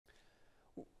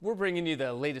We're bringing you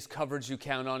the latest coverage you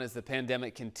count on as the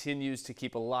pandemic continues to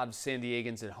keep a lot of San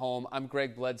Diegans at home. I'm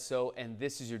Greg Bledsoe, and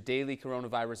this is your daily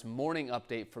coronavirus morning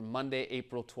update for Monday,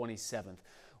 April 27th.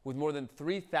 With more than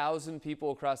 3,000 people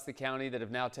across the county that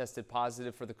have now tested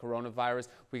positive for the coronavirus,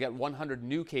 we got 100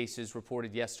 new cases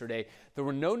reported yesterday. There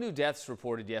were no new deaths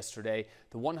reported yesterday.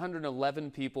 The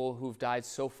 111 people who've died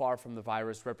so far from the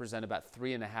virus represent about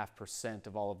 3.5%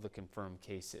 of all of the confirmed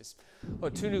cases.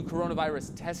 Well, 2 new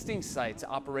coronavirus testing sites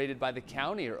operated by the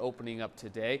county are opening up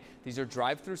today. These are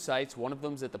drive-through sites. One of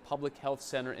them is at the Public Health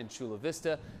Center in Chula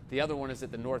Vista. The other one is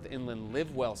at the North Inland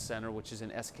Live Well Center, which is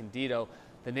in Escondido.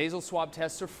 The nasal swab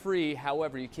tests are free.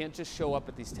 However, you can't just show up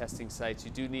at these testing sites.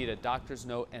 You do need a doctor's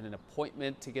note and an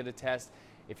appointment to get a test.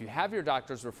 If you have your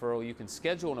doctor's referral, you can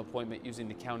schedule an appointment using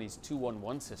the county's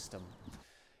 211 system.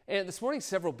 And this morning,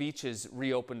 several beaches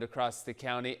reopened across the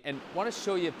county, and I want to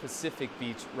show you Pacific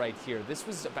Beach right here. This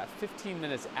was about 15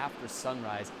 minutes after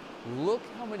sunrise. Look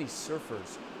how many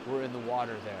surfers were in the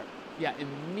water there. Yeah,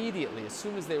 immediately, as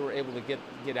soon as they were able to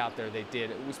get out there, they did.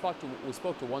 We spoke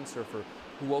to one surfer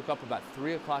who woke up about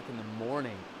 3 o'clock in the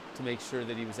morning to make sure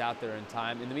that he was out there in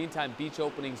time. In the meantime, beach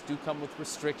openings do come with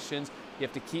restrictions. You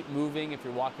have to keep moving if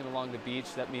you're walking along the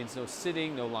beach. That means no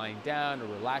sitting, no lying down or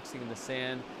relaxing in the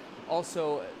sand.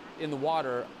 Also, in the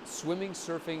water, swimming,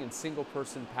 surfing, and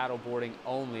single-person paddle boarding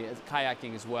only,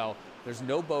 kayaking as well. There's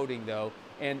no boating, though.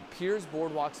 And piers,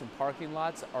 boardwalks, and parking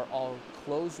lots are all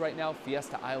closed right now.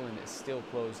 Fiesta Island is still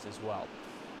closed as well.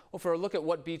 Well, for a look at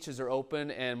what beaches are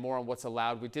open and more on what's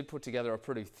allowed, we did put together a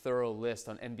pretty thorough list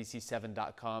on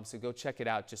NBC7.com, so go check it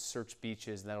out. Just search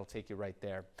beaches, and that'll take you right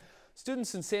there.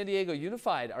 Students in San Diego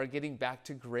Unified are getting back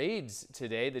to grades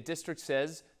today. The district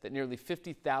says that nearly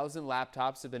 50,000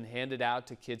 laptops have been handed out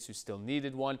to kids who still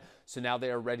needed one, so now they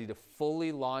are ready to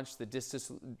fully launch the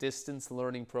distance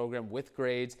learning program with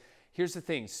grades. Here's the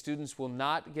thing, students will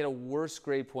not get a worse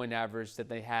grade point average than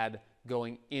they had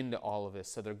going into all of this,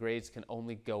 so their grades can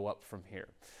only go up from here.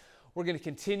 We're going to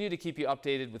continue to keep you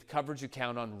updated with coverage you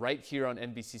count on right here on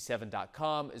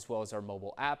NBC7.com, as well as our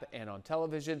mobile app and on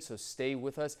television, so stay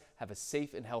with us. Have a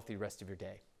safe and healthy rest of your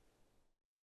day.